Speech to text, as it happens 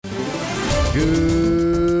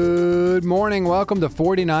Good morning. Welcome to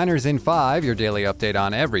 49ers in 5, your daily update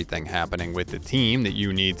on everything happening with the team that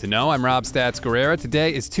you need to know. I'm Rob Stats Guerrera.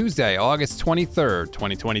 Today is Tuesday, August 23rd,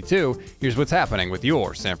 2022. Here's what's happening with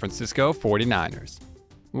your San Francisco 49ers.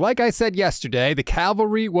 Like I said yesterday, the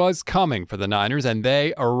cavalry was coming for the Niners, and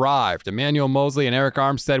they arrived. Emmanuel Moseley and Eric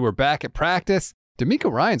Armstead were back at practice. D'Amico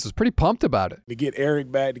Ryans was pretty pumped about it. To get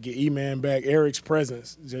Eric back, to get E-Man back, Eric's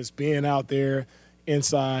presence, just being out there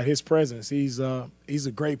inside his presence. He's a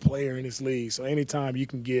great player in this league. So anytime you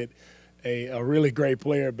can get a really great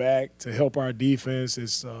player back to help our defense,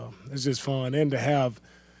 it's just fun. And to have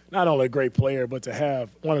not only a great player, but to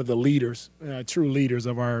have one of the leaders, true leaders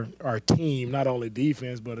of our team, not only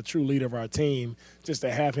defense, but a true leader of our team, just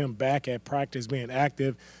to have him back at practice being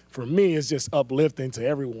active, for me, it's just uplifting to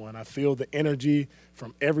everyone. I feel the energy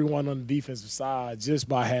from everyone on the defensive side just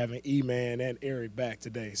by having E-Man and Eric back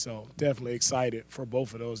today. So definitely excited for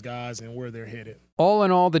both of those guys and where they're headed. All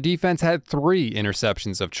in all, the defense had 3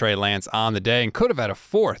 interceptions of Trey Lance on the day and could have had a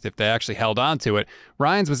 4th if they actually held on to it.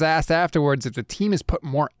 Ryans was asked afterwards if the team has put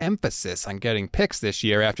more emphasis on getting picks this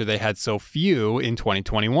year after they had so few in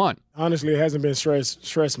 2021. Honestly, it hasn't been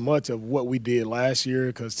stressed much of what we did last year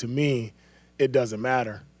because to me, it doesn't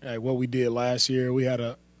matter. Like what we did last year, we had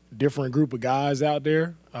a different group of guys out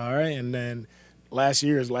there, all right? And then last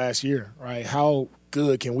year is last year, right? How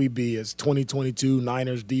good can we be as 2022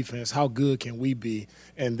 Niners defense? How good can we be?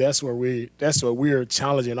 And that's what we're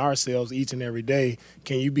challenging ourselves each and every day.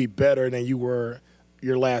 Can you be better than you were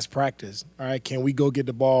your last practice? All right, can we go get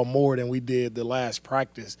the ball more than we did the last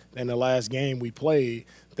practice, than the last game we played?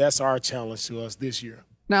 That's our challenge to us this year.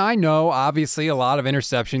 Now, I know, obviously, a lot of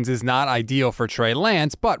interceptions is not ideal for Trey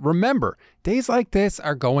Lance, but remember, days like this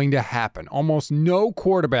are going to happen. Almost no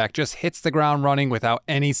quarterback just hits the ground running without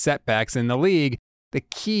any setbacks in the league. The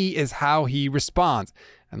key is how he responds.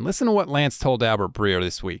 And listen to what Lance told Albert Breer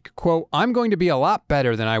this week. Quote, "I'm going to be a lot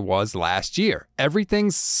better than I was last year.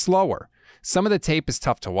 Everything's slower. Some of the tape is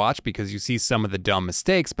tough to watch because you see some of the dumb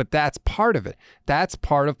mistakes, but that's part of it. That's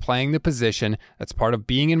part of playing the position. That's part of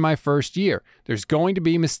being in my first year. There's going to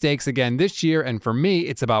be mistakes again this year, and for me,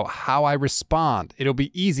 it's about how I respond. It'll be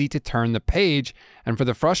easy to turn the page. And for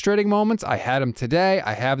the frustrating moments, I had them today.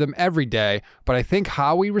 I have them every day. But I think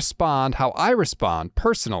how we respond, how I respond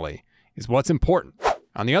personally, is what's important."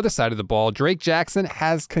 On the other side of the ball, Drake Jackson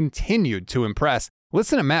has continued to impress.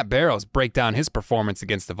 Listen to Matt Barrows break down his performance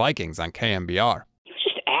against the Vikings on KMBR. He was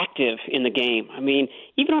just active in the game. I mean,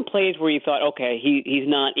 even on plays where you thought, okay, he's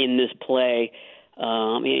not in this play.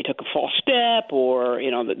 He took a false step or,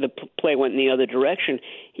 the play went in the other direction.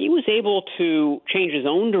 He was able to change his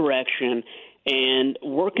own direction and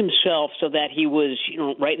work himself so that he was,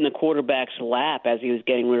 right in the quarterback's lap as he was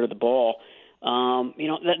getting rid of the ball.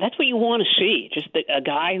 That's what you want to see. Just a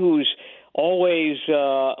guy who's always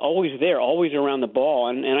there, always around the ball.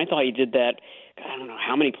 And I thought he did that, I don't know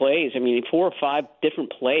how many plays. I mean, 4 or 5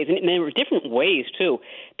 different plays. And there were different ways, too.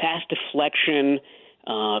 Pass deflection,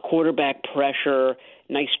 quarterback pressure,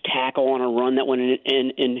 nice tackle on a run that went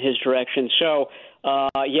in his direction. So,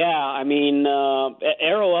 arrow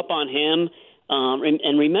up on him.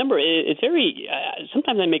 And remember, it's very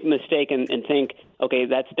sometimes I make a mistake and think, okay,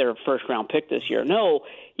 that's their first-round pick this year. No,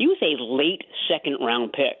 he was a late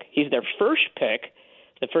second-round pick. He's their first pick,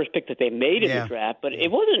 the first pick that they made in the draft, but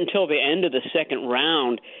it wasn't until the end of the second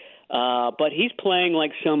round. But he's playing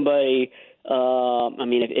like somebody,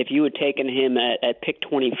 if you had taken him at pick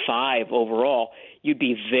 25 overall, you'd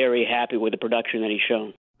be very happy with the production that he's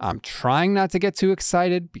shown. I'm trying not to get too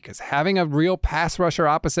excited because having a real pass rusher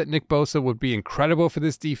opposite Nick Bosa would be incredible for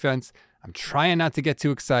this defense. I'm trying not to get too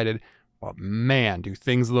excited, but man, do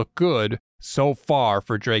things look good so far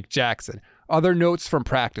for Drake Jackson. Other notes from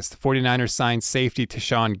practice: the 49ers signed safety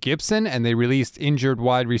Tashawn Gibson, and they released injured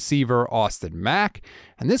wide receiver Austin Mack.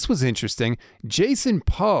 And this was interesting. Jason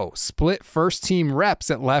Poe split first-team reps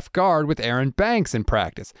at left guard with Aaron Banks in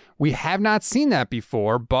practice. We have not seen that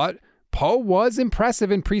before, but Poe was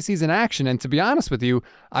impressive in preseason action, and to be honest with you,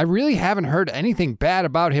 I really haven't heard anything bad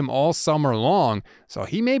about him all summer long, so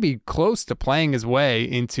he may be close to playing his way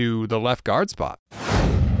into the left guard spot.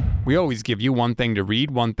 We always give you one thing to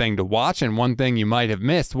read, one thing to watch, and one thing you might have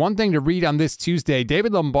missed. One thing to read on this Tuesday: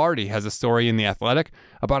 David Lombardi has a story in The Athletic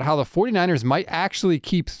about how the 49ers might actually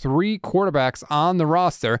keep 3 quarterbacks on the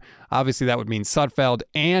roster. Obviously, that would mean Sudfeld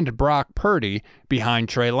and Brock Purdy behind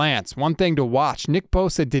Trey Lance. One thing to watch: Nick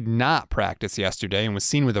Bosa did not practice yesterday and was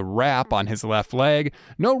seen with a wrap on his left leg.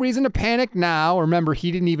 No reason to panic now. Remember,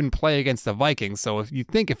 he didn't even play against the Vikings, so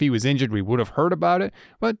if he was injured, we would have heard about it,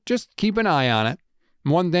 but just keep an eye on it.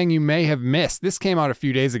 One thing you may have missed: this came out a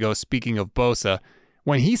few days ago, speaking of Bosa.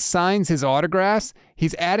 When he signs his autographs,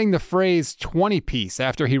 he's adding the phrase 20-piece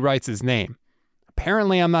after he writes his name.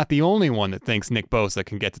 Apparently, I'm not the only one that thinks Nick Bosa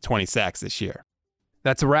can get to 20 sacks this year.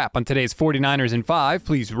 That's a wrap on today's 49ers in 5.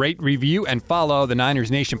 Please rate, review, and follow the Niners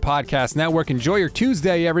Nation Podcast Network. Enjoy your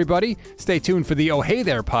Tuesday, everybody. Stay tuned for the Oh Hey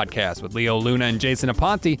There podcast with Leo Luna and Jason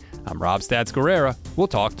Aponte. I'm Rob Stats Guerrera. We'll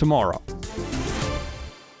talk tomorrow.